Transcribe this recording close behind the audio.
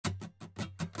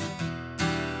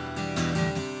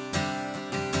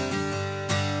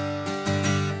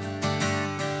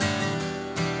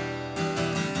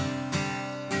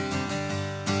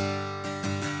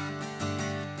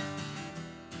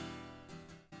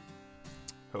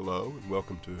Hello and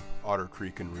welcome to Otter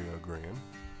Creek in Rio Grande.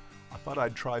 I thought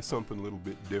I'd try something a little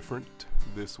bit different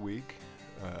this week.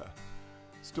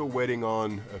 Still waiting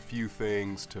on a few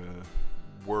things to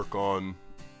work on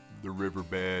the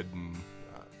riverbed, and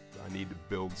I need to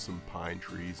build some pine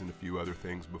trees and a few other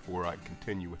things before I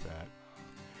continue with that.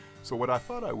 So what I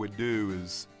thought I would do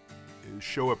is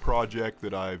show a project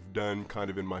that I've done kind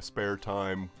of in my spare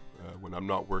time when I'm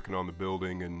not working on the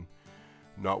building and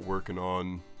not working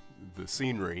on the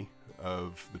scenery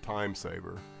of the time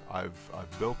saver. I've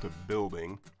built a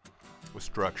building, a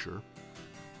structure,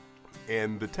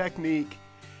 and the technique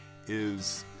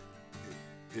is,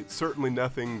 it's certainly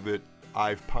nothing that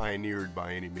I've pioneered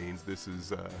by any means. This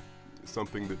is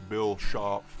something that Bill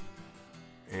Schopf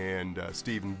and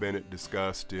Bennett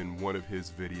discussed in one of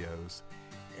his videos,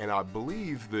 and I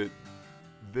believe that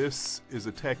this is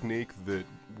a technique that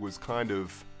was kind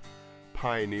of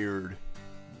pioneered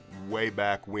way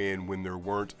back when there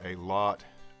weren't a lot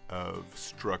of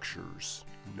structures,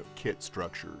 kit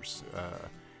structures.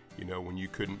 When you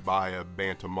couldn't buy a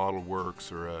Bantam Model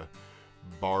Works or a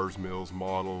Bars Mills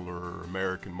Model or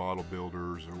American Model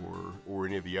Builders or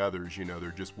any of the others.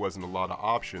 There just wasn't a lot of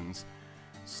options,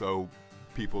 so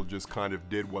people just kind of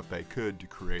did what they could to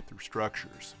create their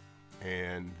structures,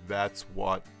 and that's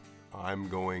what I'm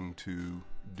going to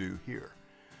do here.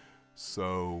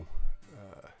 So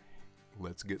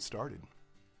let's get started.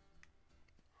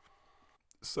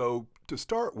 So to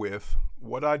start with,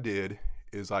 what I did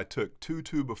is I took two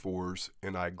 2x4s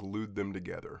and I glued them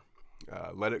together.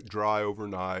 Let it dry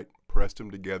overnight, pressed them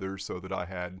together so that I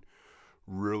had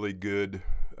really good,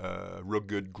 real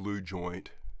good glue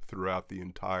joint throughout the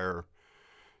entire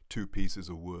two pieces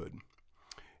of wood.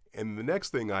 And the next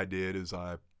thing I did is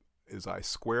I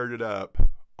squared it up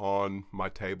on my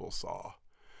table saw.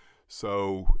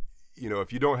 So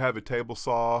if you don't have a table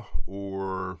saw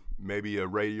or maybe a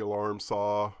radial arm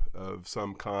saw of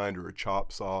some kind or a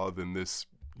chop saw, then this,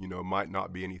 might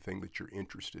not be anything that you're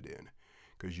interested in,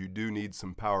 because you do need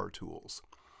some power tools.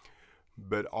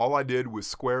 But all I did was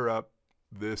square up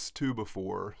this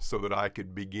 2x4 so that I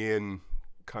could begin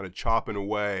kind of chopping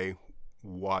away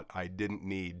what I didn't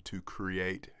need to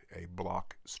create a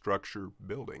block structure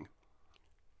building.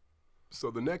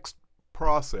 So the next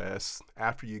process,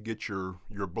 after you get your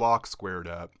block squared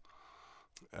up,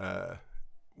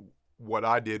 what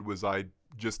I did was I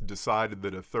just decided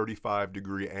that a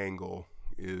 35-degree angle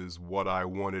is what I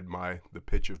wanted the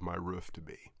pitch of my roof to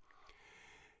be.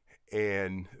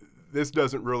 And this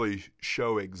doesn't really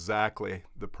show exactly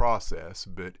the process,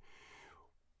 but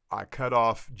I cut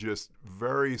off just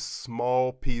very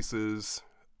small pieces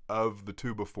of the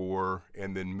 2x4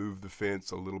 and then move the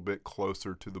fence a little bit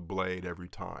closer to the blade every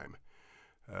time.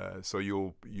 So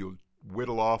you'll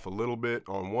whittle off a little bit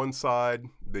on one side,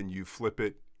 then you flip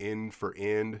it end for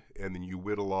end, and then you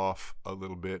whittle off a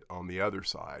little bit on the other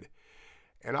side.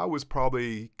 And I was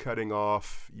probably cutting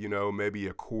off, maybe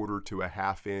 1/4 to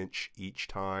 1/2 inch each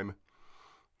time.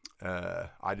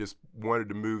 I just wanted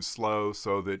to move slow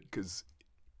so that, because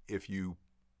if you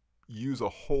use a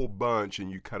whole bunch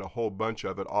and you cut a whole bunch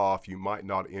of it off, you might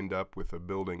not end up with a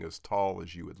building as tall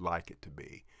as you would like it to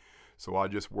be. So I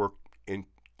just worked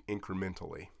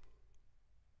incrementally.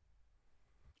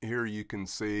 Here you can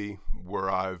see where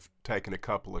I've taken a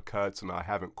couple of cuts and I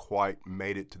haven't quite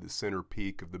made it to the center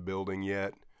peak of the building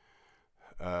yet.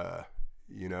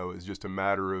 It's just a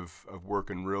matter of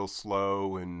working real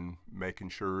slow and making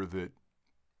sure that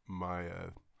my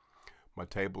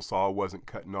table saw wasn't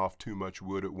cutting off too much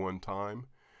wood at one time,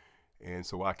 and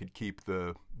so I could keep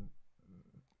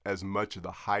as much of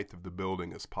the height of the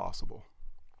building as possible.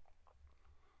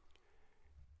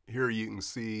 Here you can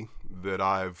see that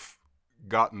I've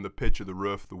gotten the pitch of the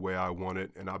roof the way I want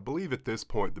it, and I believe at this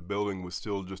point the building was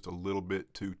still just a little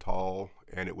bit too tall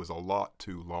and it was a lot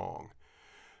too long.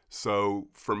 So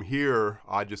from here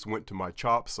I just went to my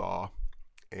chop saw,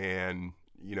 and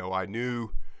I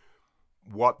knew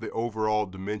what the overall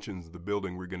dimensions of the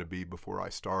building were going to be before I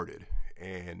started.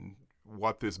 And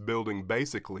what this building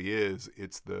basically is,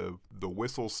 it's the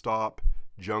whistle stop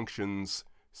junctions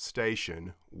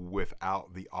station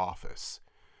without the office.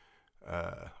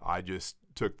 I just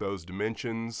took those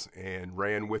dimensions and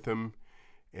ran with them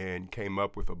and came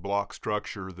up with a block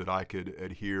structure that I could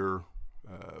adhere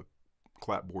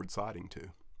clapboard siding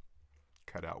to,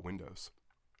 cut out windows.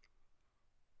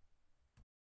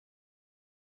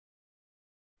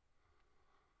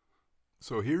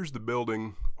 So here's the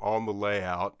building on the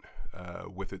layout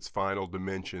with its final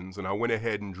dimensions, and I went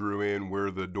ahead and drew in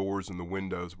where the doors and the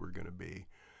windows were going to be.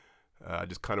 I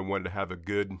just kind of wanted to have a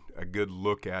good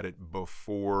look at it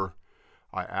before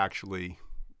I actually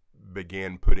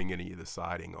began putting any of the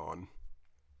siding on.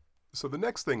 So the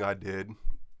next thing I did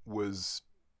was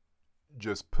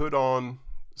just put on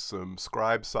some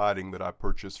scribe siding that I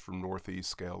purchased from Northeast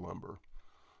Scale Lumber,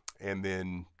 and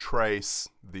then trace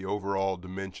the overall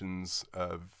dimensions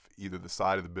of either the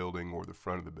side of the building or the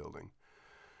front of the building.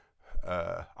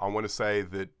 I want to say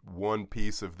that one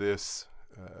piece of this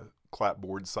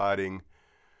clapboard siding,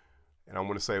 and I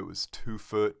want to say it was 2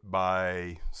 foot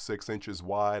by 6 inches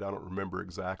wide. I don't remember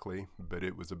exactly, but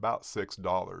it was about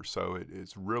 $6. So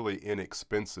it's really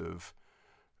inexpensive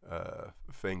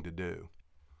thing to do.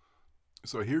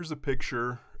 So here's a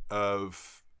picture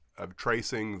of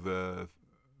tracing the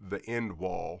end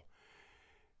wall.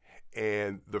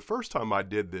 And the first time I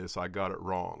did this, I got it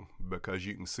wrong, because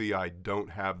you can see I don't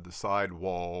have the side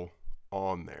wall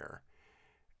on there.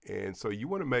 And so you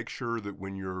want to make sure that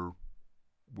when you're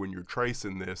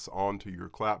tracing this onto your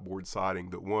clapboard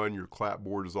siding, that one, your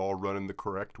clapboard is all running the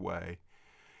correct way,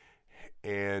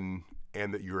 and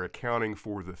that you're accounting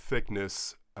for the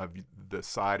thickness of the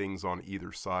sidings on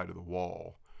either side of the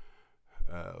wall.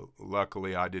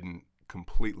 Luckily, I didn't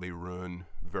completely ruin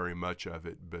very much of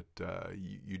it, but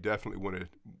you definitely want to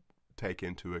take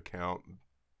into account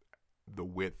the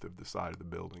width of the side of the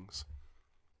buildings.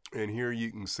 And here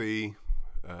you can see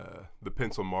the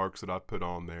pencil marks that I put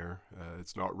on there.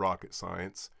 It's not rocket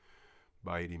science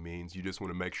by any means. You just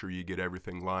want to make sure you get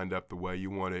everything lined up the way you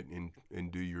want it,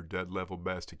 and do your dead level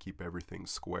best to keep everything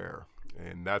square.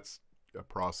 And that's a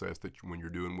process that when you're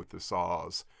doing with the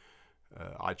saws.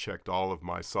 I checked all of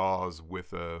my saws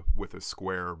with a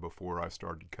square before I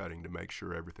started cutting to make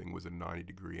sure everything was at a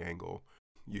 90-degree angle.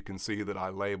 You can see that I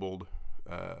labeled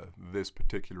this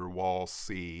particular wall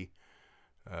C.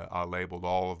 I labeled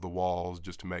all of the walls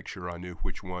just to make sure I knew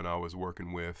which one I was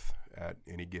working with at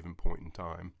any given point in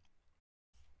time.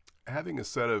 Having a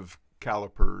set of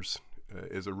calipers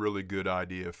is a really good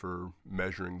idea for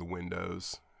measuring the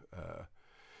windows.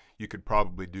 You could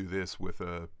probably do this with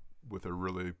a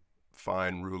really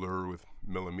fine ruler with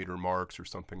millimeter marks or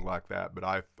something like that,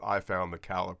 but I found the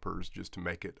calipers just to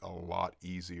make it a lot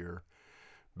easier,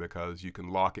 because you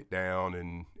can lock it down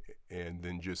and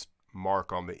then just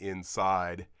mark on the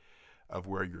inside of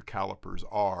where your calipers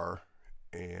are,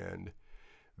 and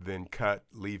then cut,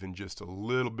 leaving just a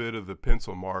little bit of the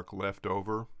pencil mark left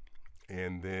over.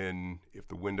 And then if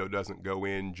the window doesn't go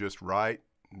in just right,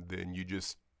 then you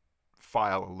just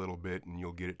file a little bit and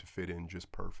you'll get it to fit in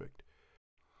just perfect.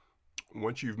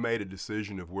 Once you've made a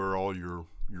decision of where all your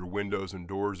windows and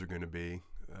doors are going to be,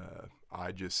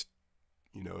 I just,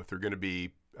 if they're going to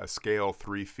be a scale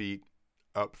 3 feet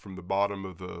up from the bottom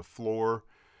of the floor,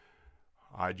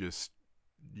 I just,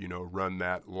 run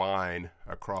that line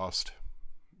across,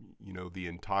 the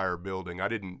entire building. I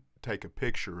didn't take a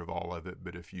picture of all of it,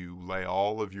 but if you lay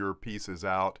all of your pieces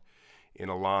out in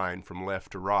a line from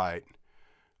left to right,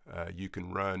 you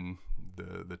can run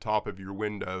the top of your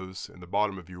windows and the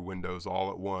bottom of your windows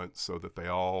all at once, so that they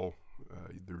all,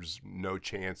 there's no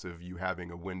chance of you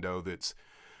having a window that's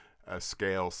a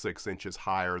scale 6 inches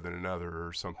higher than another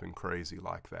or something crazy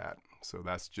like that. So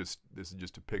this is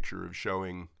just a picture of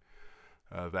showing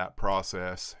that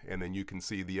process. And then you can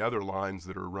see the other lines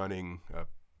that are running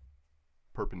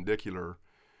perpendicular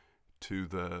to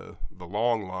the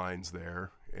long lines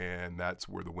there, and that's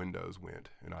where the windows went.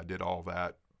 And I did all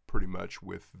that pretty much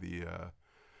with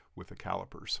the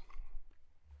calipers.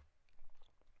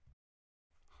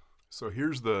 So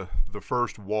here's the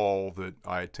first wall that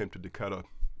I attempted to cut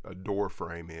a door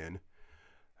frame in,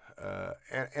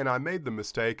 and I made the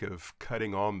mistake of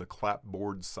cutting on the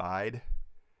clapboard side,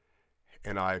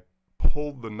 and I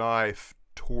pulled the knife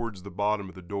towards the bottom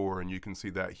of the door, and you can see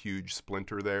that huge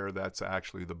splinter there. That's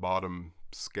actually the bottom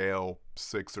scale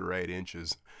 6 or 8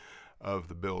 inches of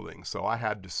the building. So I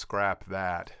had to scrap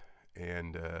that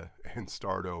and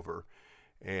start over.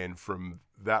 And from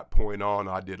that point on,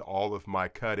 I did all of my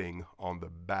cutting on the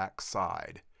back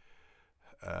side.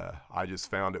 I just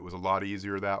found it was a lot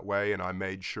easier that way, and I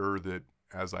made sure that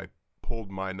as I pulled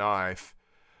my knife,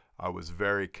 I was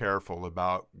very careful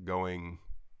about going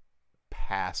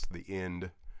past the end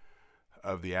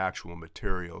of the actual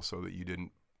material, so that you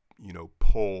didn't,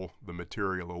 pull the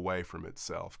material away from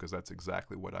itself, because that's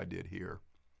exactly what I did here.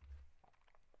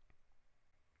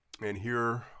 And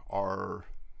here are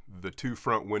the 2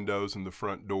 front windows and the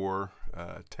front door,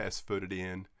 test footed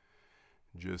in,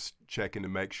 just checking to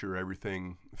make sure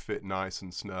everything fit nice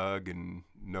and snug and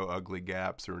no ugly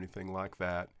gaps or anything like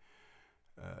that.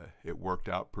 It worked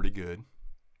out pretty good.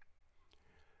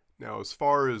 Now, as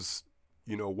far as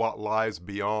what lies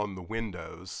beyond the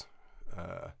windows,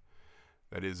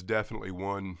 that is definitely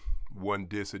one one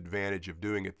disadvantage of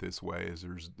doing it this way is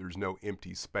there's no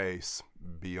empty space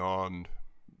beyond,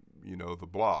 the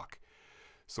block.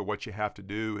 So what you have to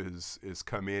do is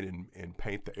come in and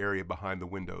paint the area behind the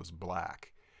windows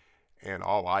black. And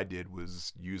all I did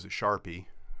was use a Sharpie.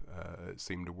 It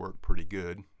seemed to work pretty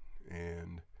good,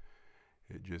 and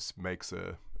it just makes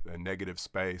a negative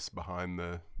space behind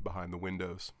the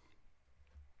windows.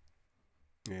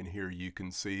 And here you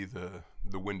can see the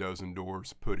windows and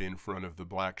doors put in front of the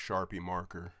black Sharpie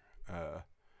marker.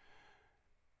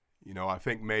 I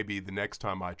think maybe the next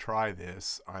time I try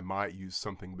this, I might use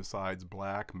something besides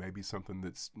black, maybe something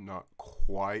that's not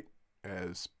quite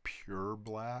as pure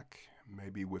black,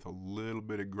 maybe with a little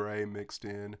bit of gray mixed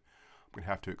in. I'm gonna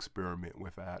have to experiment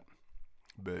with that.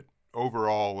 But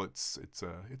overall, it's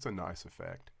a nice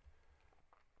effect.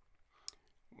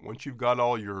 Once you've got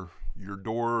all your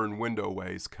door and window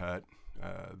ways cut,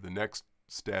 the next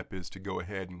step is to go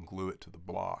ahead and glue it to the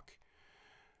block.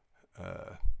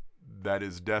 That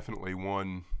is definitely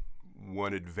one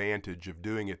advantage of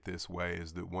doing it this way,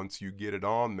 is that once you get it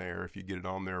on there, if you get it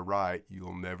on there right,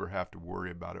 you'll never have to worry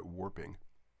about it warping.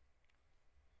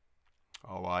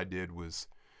 All I did was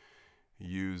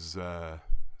use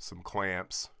some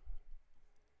clamps,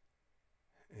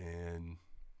 and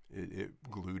it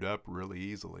glued up really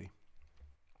easily.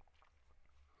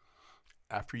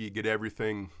 After you get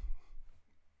everything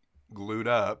glued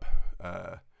up,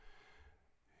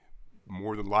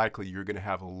 more than likely you're going to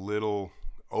have a little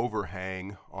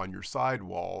overhang on your side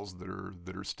walls that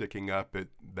are sticking up at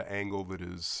the angle that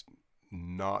is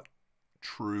not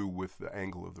true with the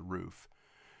angle of the roof.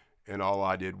 And all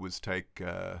I did was take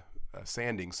a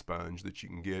sanding sponge that you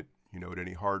can get, at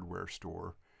any hardware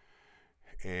store,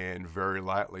 and very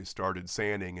lightly started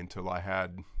sanding until I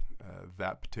had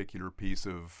that particular piece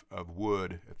of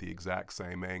wood at the exact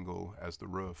same angle as the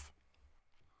roof.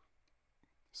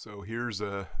 So here's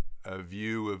a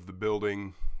view of the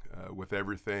building with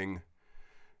everything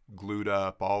glued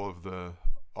up, all of the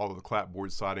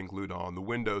clapboard siding glued on. The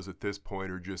windows at this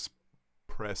point are just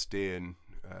pressed in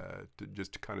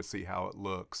to kind of see how it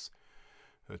looks.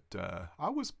 But I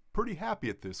was pretty happy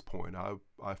at this point.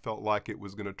 I felt like it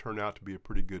was going to turn out to be a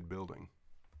pretty good building.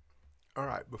 All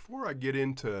right, before I get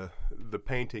into the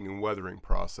painting and weathering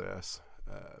process,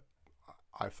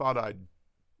 I thought I'd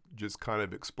just kind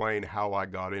of explain how I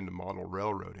got into model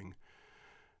railroading.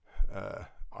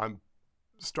 I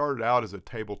started out as a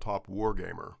tabletop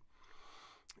wargamer,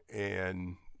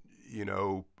 and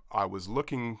I was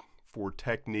looking for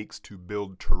techniques to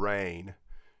build terrain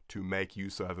to make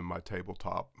use of in my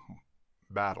tabletop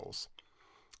battles.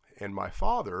 And my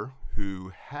father,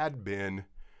 who had been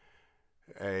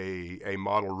a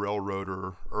model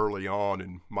railroader early on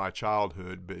in my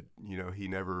childhood, but he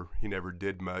never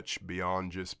did much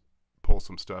beyond just pull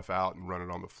some stuff out and run it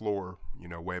on the floor,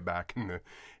 way back in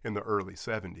the early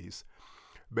 70s.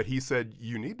 But he said,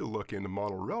 you need to look into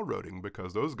model railroading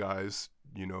because those guys,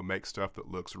 make stuff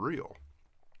that looks real.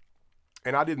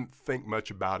 And I didn't think much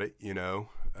about it,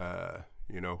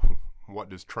 what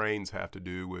does trains have to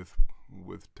do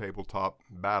with tabletop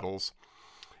battles?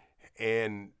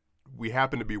 And we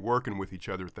happened to be working with each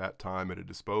other at that time at a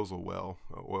disposal well,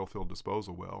 oil field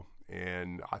disposal well.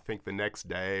 And I think the next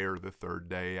day or the third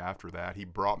day after that, he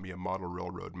brought me a model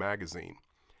railroad magazine.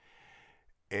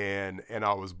 And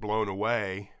I was blown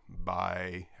away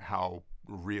by how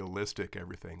realistic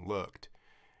everything looked.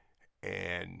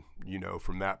 And,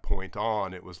 from that point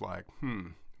on, it was like,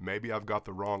 maybe I've got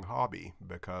the wrong hobby,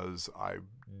 because I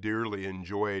dearly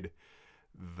enjoyed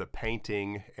the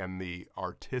painting and the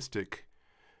artistic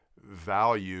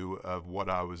value of what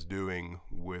I was doing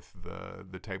with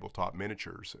the tabletop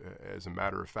miniatures. As a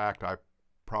matter of fact, I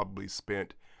probably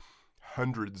spent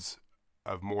hundreds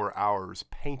of more hours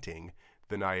painting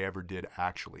than I ever did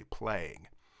actually playing.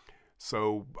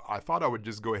 So I thought I would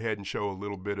just go ahead and show a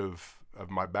little bit of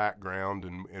my background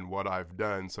and what I've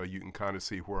done, so you can kind of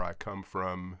see where I come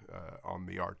from on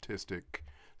the artistic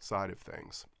side of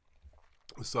things.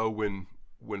 So when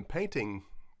painting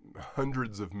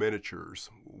hundreds of miniatures,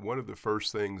 one of the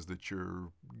first things that you're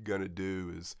going to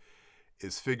do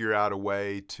is figure out a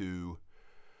way to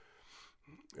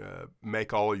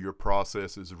make all of your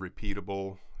processes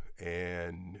repeatable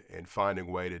and finding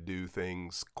a way to do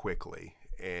things quickly.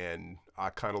 And I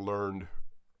kind of learned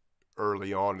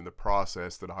early on in the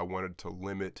process that I wanted to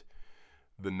limit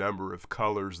the number of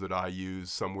colors that I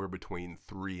use somewhere between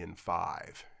 3 and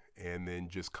 5, and then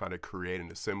just kind of create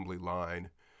an assembly line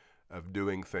of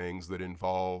doing things that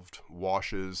involved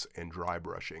washes and dry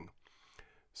brushing.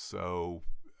 So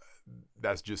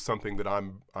that's just something that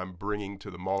I'm bringing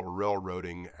to the model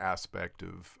railroading aspect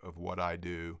of what I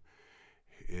do,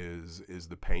 is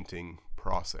the painting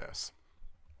process.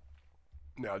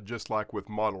 Now, just like with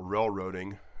model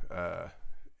railroading,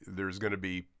 there's going to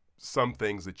be some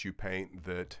things that you paint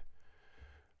that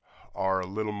are a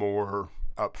little more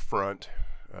upfront,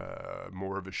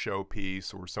 more of a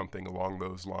showpiece or something along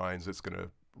those lines. It's going to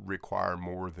require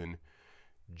more than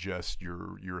just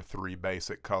your 3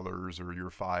 basic colors or your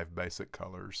 5 basic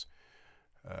colors,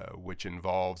 which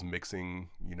involves mixing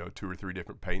 2 or 3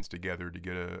 different paints together to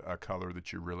get a color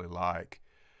that you really like.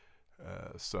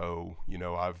 So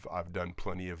I've done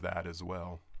plenty of that as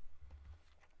well.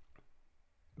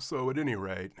 So at any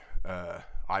rate,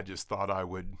 I just thought I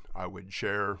would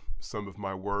share some of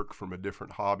my work from a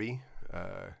different hobby,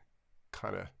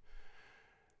 kind of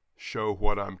show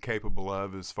what I'm capable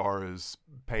of as far as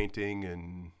painting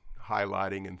and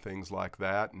highlighting and things like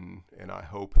that, and I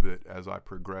hope that as I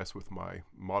progress with my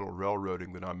model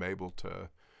railroading that I'm able to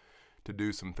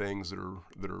do some things that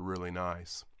are really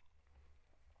nice.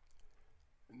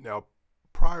 Now,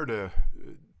 prior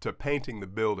to painting the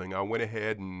building, I went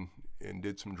ahead and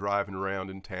did some driving around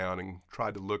in town and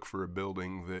tried to look for a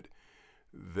building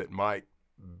that might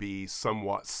be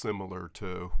somewhat similar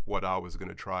to what I was going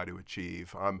to try to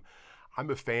achieve. I'm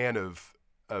a fan of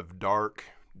dark,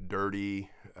 dirty,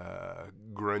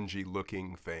 grungy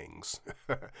looking things.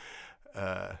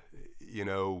 The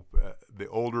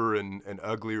older and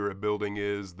uglier a building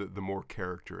is, the more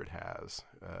character it has.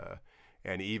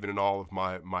 And even in all of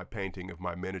my painting of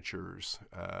my miniatures,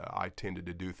 I tended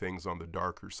to do things on the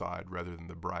darker side rather than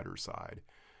the brighter side.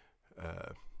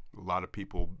 A lot of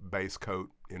people base coat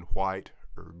in white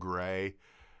or gray.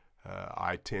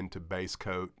 I tend to base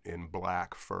coat in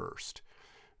black first.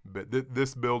 But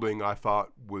this building I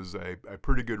thought was a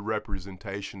pretty good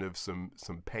representation of some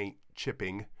paint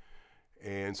chipping.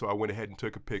 And so I went ahead and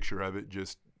took a picture of it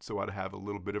just so I'd have a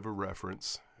little bit of a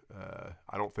reference.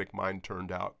 I don't think mine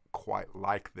turned out quite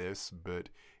like this, but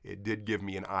it did give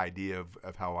me an idea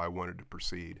of how I wanted to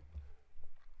proceed.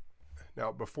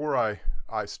 Now, before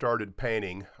I started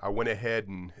painting, I went ahead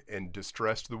and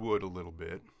distressed the wood a little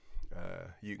bit.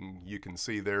 You can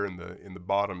see there in the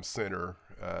bottom center,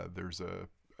 there's a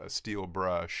steel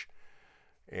brush.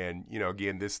 And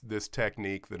again, this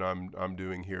technique that I'm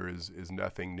doing here is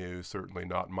nothing new, certainly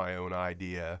not my own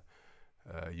idea.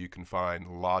 You can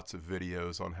find lots of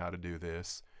videos on how to do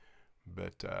this,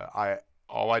 but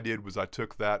all I did was I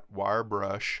took that wire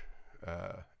brush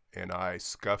and I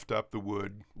scuffed up the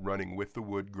wood running with the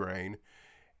wood grain,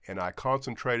 and I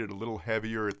concentrated a little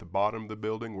heavier at the bottom of the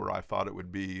building where I thought it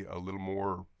would be a little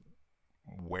more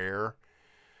wear.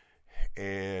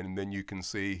 And then you can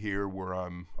see here where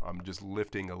I'm just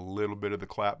lifting a little bit of the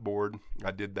clapboard.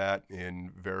 I did that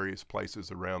in various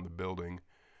places around the building,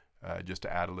 just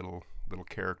to add a little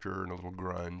character and a little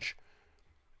grunge.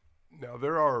 Now,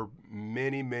 there are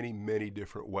many, many, many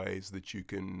different ways that you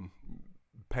can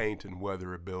paint and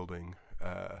weather a building.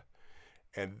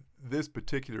 And this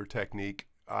particular technique,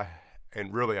 I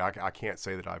can't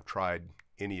say that I've tried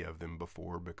any of them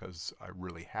before because I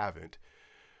really haven't.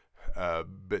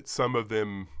 But some of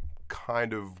them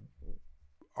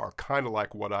are kind of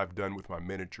like what I've done with my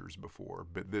miniatures before.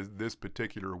 But this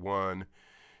particular one,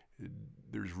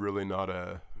 there's really not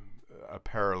a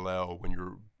parallel when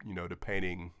you're to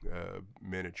painting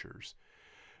miniatures.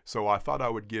 So I thought I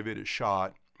would give it a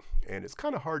shot, and it's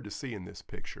kind of hard to see in this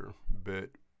picture, but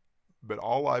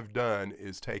all I've done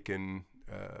is taken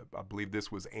I believe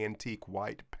this was antique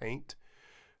white paint,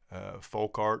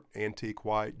 folk art antique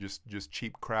white, just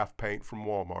cheap craft paint from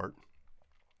Walmart.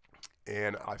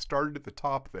 And I started at the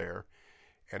top there,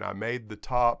 and I made the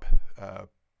top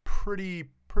pretty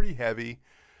heavy,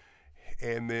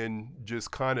 and then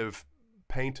just kind of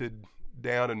painted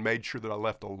down and made sure that I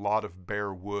left a lot of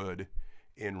bare wood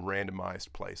in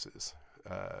randomized places,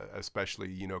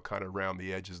 especially kind of around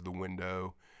the edges of the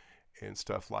window and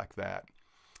stuff like that.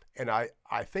 And I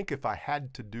think if I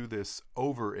had to do this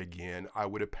over again, I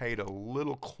would have paid a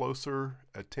little closer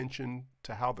attention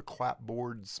to how the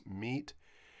clapboards meet.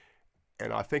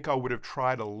 And I think I would have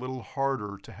tried a little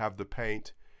harder to have the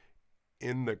paint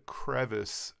in the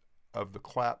crevice of the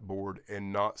clapboard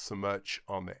and not so much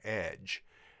on the edge.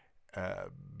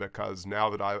 Because now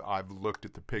that I've looked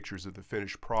at the pictures of the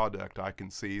finished product, I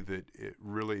can see that it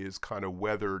really is kind of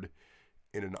weathered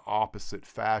in an opposite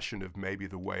fashion of maybe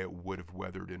the way it would have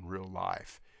weathered in real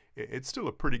life. It's still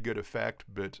a pretty good effect,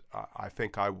 but I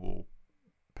think I will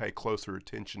pay closer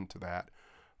attention to that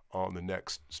on the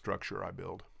next structure I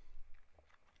build.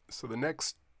 So the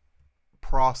next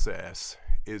process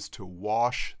is to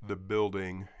wash the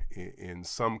building in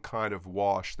some kind of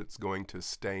wash that's going to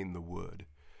stain the wood.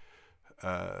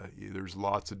 There's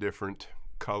lots of different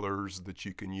colors that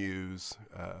you can use.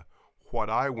 What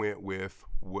I went with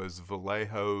was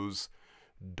Vallejo's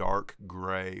dark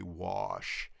gray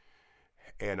wash,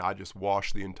 and I just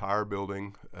washed the entire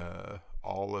building,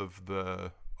 all of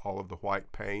the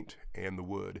white paint and the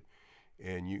wood,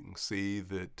 and you can see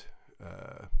that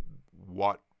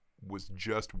what was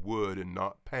just wood and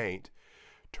not paint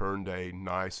turned a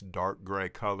nice dark gray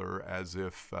color, as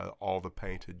if all the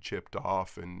paint had chipped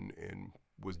off and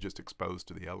was just exposed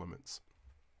to the elements.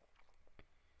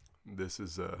 This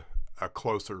is a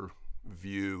closer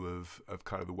view of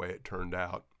kind of the way it turned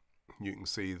out. You can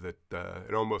see that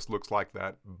it almost looks like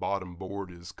that bottom board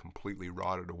is completely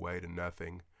rotted away to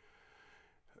nothing.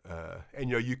 And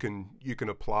you can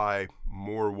apply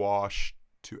more wash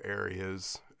to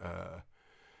areas. I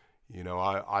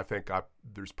think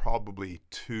there's probably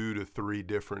 2 to 3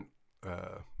 different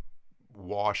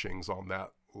washings on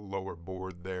that lower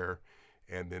board there,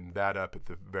 and then that up at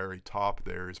the very top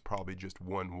there is probably just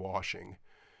one washing.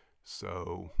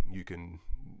 So you can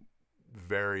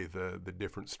vary the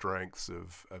different strengths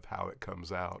of how it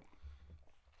comes out.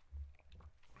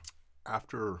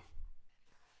 After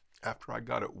I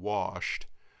got it washed,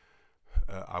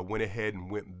 I went ahead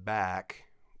and went back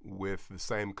with the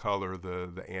same color,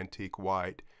 the antique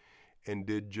white, and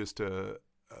did just a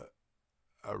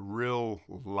real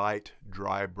light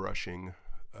dry brushing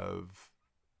of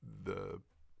the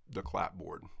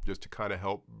clapboard, just to kind of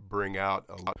help bring out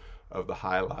a lot of the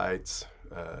highlights,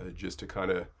 just to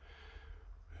kind of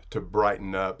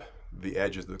brighten up the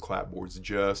edges of the clapboards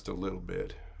just a little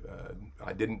bit.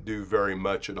 I didn't do very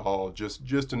much at all,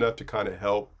 just enough to kind of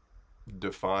help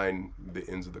define the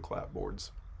ends of the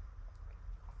clapboards.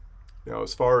 Now,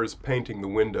 as far as painting the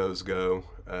windows go,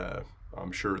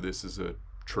 I'm sure this is a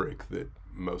trick that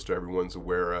most everyone's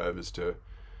aware of, is to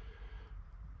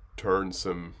turn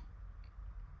some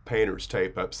painter's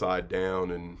tape upside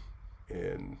down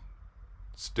and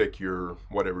stick your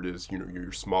whatever it is,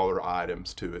 your smaller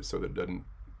items to it so that it doesn't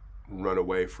run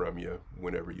away from you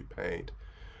whenever you paint.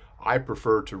 I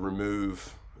prefer to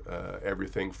remove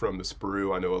everything from the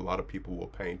sprue. I know a lot of people will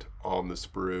paint on the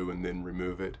sprue and then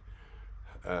remove it.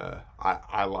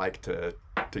 I like to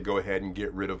go ahead and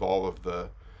get rid of all of the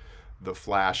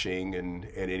flashing and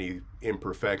any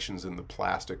imperfections in the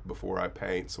plastic before I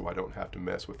paint, so I don't have to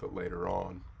mess with it later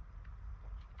on.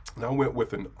 And I went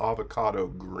with an avocado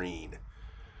green.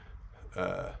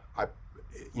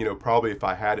 Probably if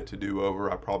I had it to do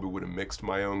over, I probably would have mixed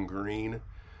my own green.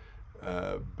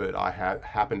 But I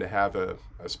happened to have a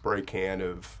spray can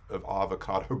of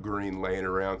avocado green laying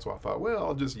around, so I thought, well,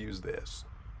 I'll just use this.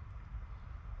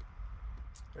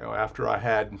 Now, after I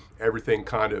had everything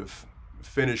kind of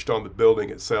finished on the building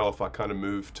itself, I kind of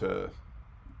moved to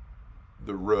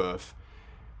the roof.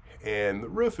 And the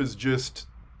roof is just,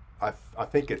 I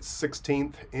think it's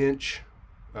 16th inch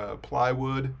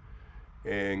plywood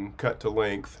and cut to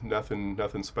length.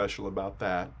 Nothing special about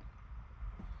that.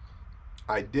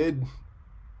 I did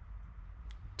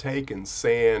take and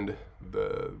sand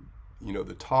the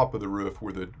top of the roof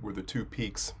where the two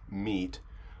peaks meet.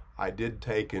 I did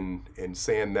take and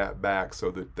sand that back so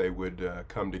that they would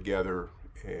come together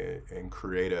and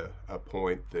create a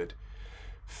point that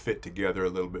fit together a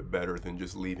little bit better than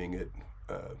just leaving it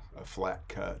a flat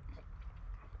cut.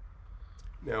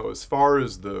 Now, as far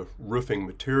as the roofing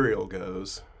material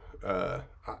goes,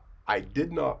 I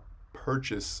did not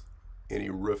purchase any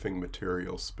roofing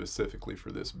material specifically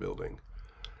for this building.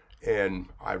 And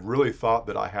I really thought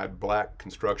that I had black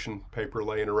construction paper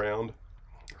laying around.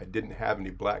 I didn't have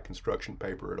any black construction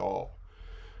paper at all.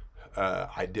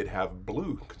 I did have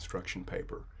blue construction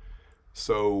paper.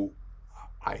 So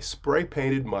I spray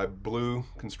painted my blue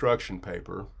construction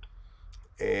paper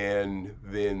and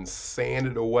then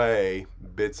sanded away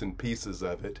bits and pieces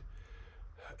of it,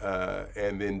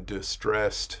 and then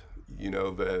distressed,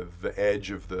 the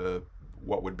edge of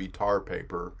what would be tar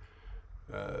paper,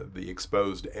 the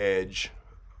exposed edge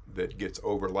that gets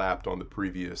overlapped on the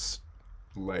previous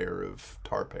layer of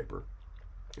tar paper,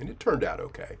 and it turned out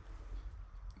okay.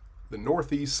 The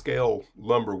northeast scale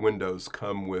lumber windows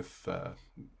come with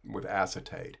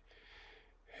acetate,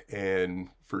 and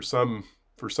for some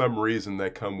reason they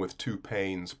come with 2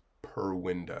 panes per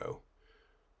window.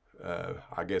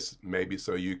 I guess maybe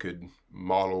so you could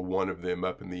model one of them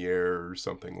up in the air or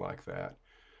something like that.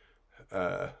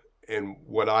 And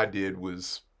what I did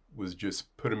was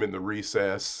just put them in the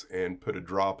recess and put a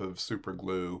drop of super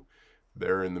glue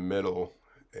there in the middle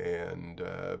and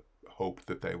hoped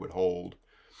that they would hold.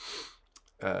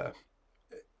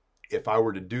 If I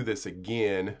were to do this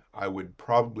again, I would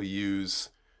probably use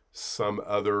some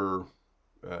other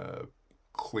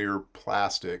clear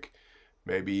plastic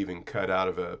maybe even cut out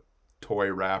of a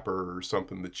toy wrapper or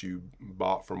something that you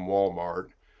bought from Walmart.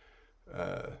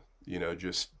 You know,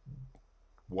 just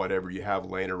whatever you have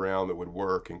laying around that would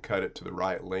work, and cut it to the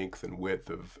right length and width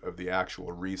of the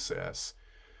actual recess,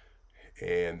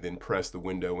 and then press the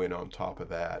window in on top of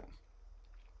that.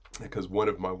 Because one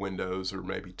of my windows, or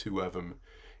maybe two of them,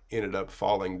 ended up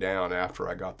falling down after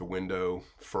I got the window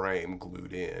frame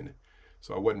glued in.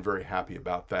 So I wasn't very happy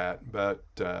about that, but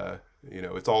you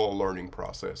know, it's all a learning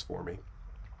process for me.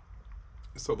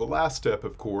 So the last step,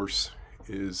 of course,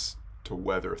 is to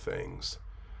weather things.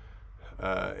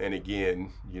 And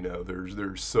again, you know,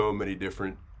 there's so many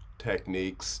different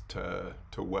techniques to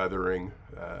weathering.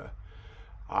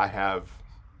 I have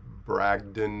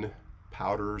Bragdon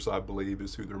powders, I believe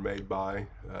is who they're made by.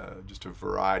 Just a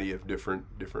variety of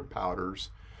different powders.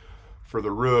 For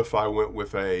the roof, I went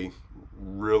with a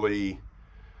really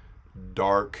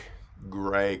dark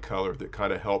gray color that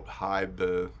kind of helped hide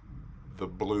the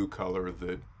blue color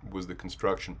that was the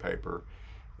construction paper,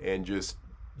 and just,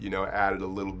 you know, added a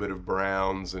little bit of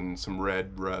browns and some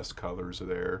red rust colors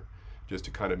there, just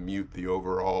to kind of mute the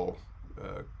overall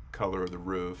color of the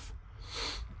roof.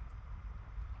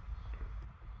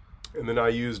 And then I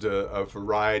used a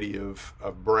variety of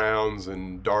browns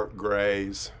and dark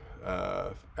grays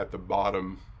at the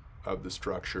bottom of the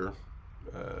structure,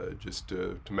 just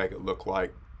to make it look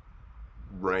like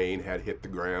rain had hit the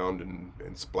ground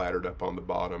and splattered up on the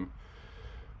bottom.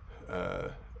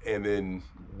 And then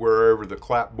wherever the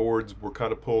clapboards were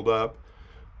kind of pulled up,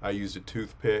 I used a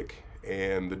toothpick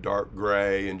and the dark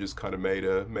gray, and just kind of made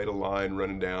a line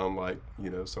running down, like, you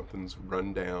know, something's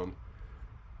run down.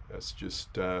 That's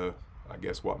just, I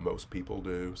guess, what most people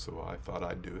do, so I thought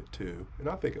I'd do it too, and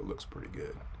I think it looks pretty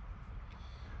good.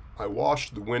 I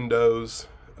washed the windows,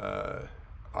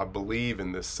 I believe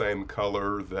in the same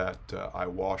color that I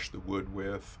washed the wood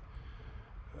with.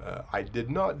 I did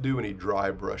not do any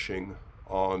dry brushing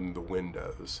on the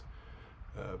windows,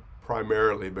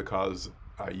 primarily because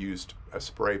I used a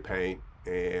spray paint,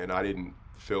 and I didn't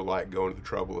feel like going to the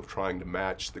trouble of trying to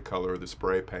match the color of the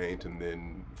spray paint and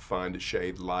then find a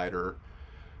shade lighter.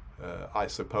 I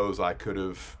suppose I could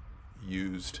have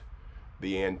used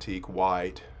the antique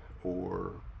white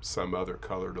or some other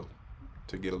color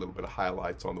to get a little bit of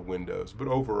highlights on the windows, but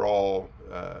overall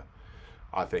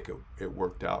I think it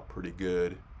worked out pretty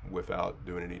good without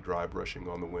doing any dry brushing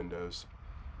on the windows.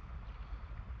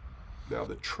 Now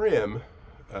the trim,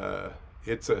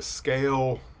 it's a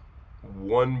scale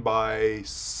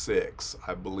 1/6,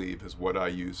 I believe, is what I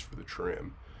use for the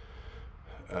trim.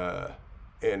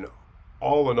 And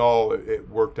all in all, it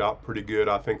worked out pretty good.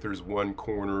 I think there's one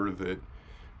corner that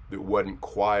wasn't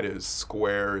quite as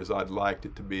square as I'd liked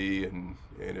it to be, and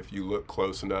if you look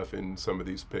close enough in some of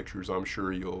these pictures, I'm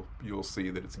sure you'll see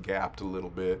that it's gapped a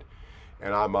little bit,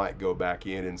 and I might go back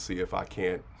in and see if I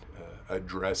can't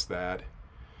address that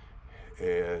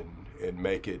and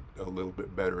make it a little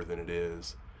bit better than it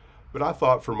is. But I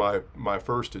thought for my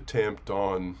first attempt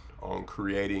on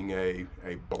creating a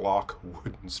block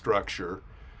wooden structure,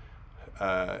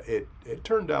 it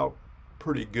turned out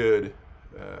pretty good.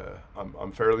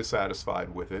 I'm fairly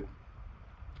satisfied with it.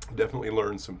 Definitely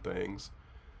learned some things.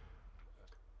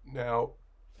 Now,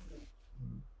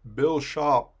 Bill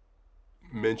Schopf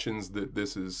mentions that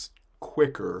this is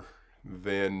quicker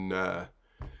than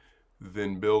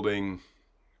building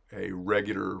a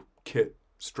regular kit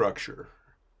structure.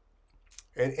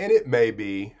 And it may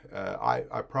be.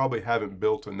 I probably haven't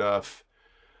built enough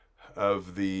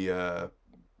of the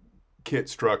kit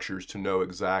structures to know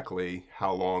exactly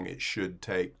how long it should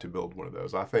take to build one of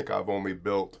those. I think I've only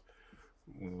built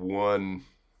one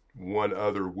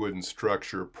other wooden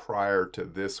structure prior to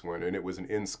this one, and it was an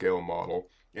in-scale model,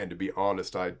 and to be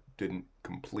honest, I didn't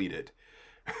complete it.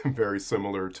 Very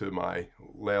similar to my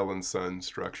Leyland Son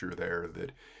structure there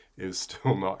that is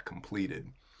still not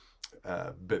completed.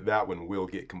 But that one will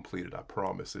get completed, I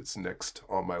promise. It's next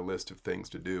on my list of things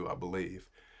to do, I believe,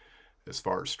 as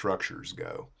far as structures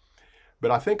go.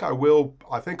 But I think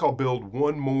I'll build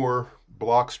one more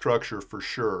block structure for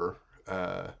sure.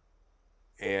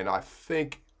 And I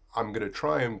think I'm going to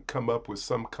try and come up with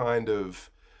some kind of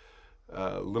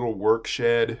little work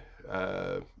shed,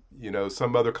 you know,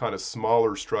 some other kind of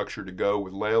smaller structure to go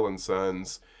with Leyland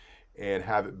Sons, and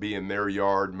have it be in their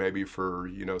yard, maybe for,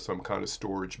 you know, some kind of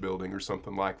storage building or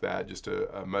something like that, just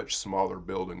a much smaller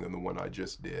building than the one I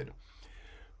just did.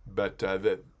 But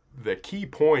the key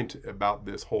point about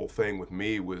this whole thing with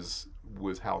me was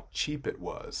how cheap it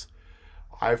was.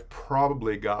 I've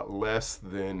probably got less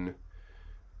than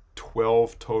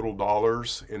 $12 total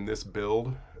in this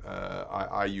build.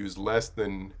 I used less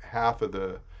than half of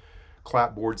the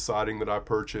clapboard siding that I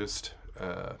purchased.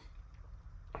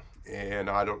 And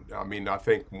I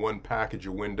think one package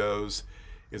of windows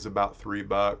is about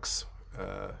 $3,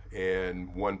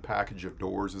 and one package of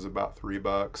doors is about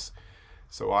 $3.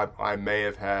 So I may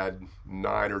have had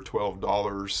 $9 or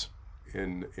 $12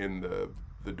 in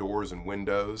the doors and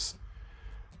windows,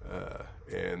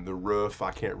 and the roof.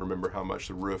 I can't remember how much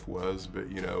the roof was, but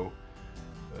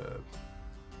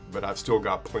but I've still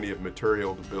got plenty of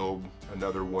material to build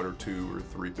another 1 or 2 or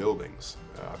 3 buildings.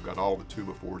 I've got all the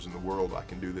 2x4s in the world I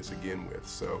can do this again with.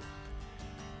 So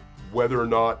whether or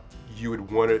not you would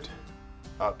want it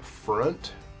up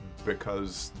front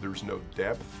because there's no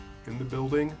depth in the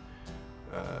building,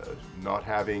 not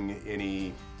having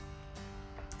any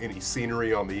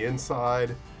scenery on the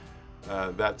inside,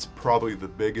 that's probably the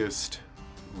biggest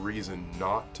reason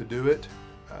not to do it.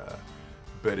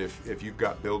 But if you've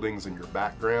got buildings in your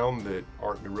background that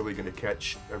aren't really going to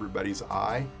catch everybody's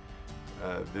eye,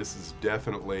 this is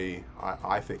definitely,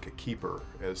 I think, a keeper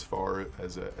as far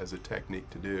as a technique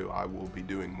to do. I will be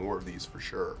doing more of these for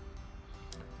sure.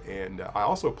 And I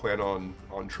also plan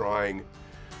on trying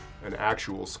an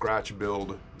actual scratch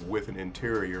build with an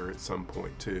interior at some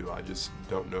point too. I just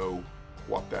don't know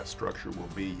what that structure will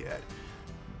be yet.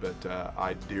 But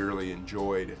I dearly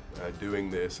enjoyed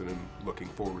doing this, and I'm looking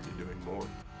forward to doing more.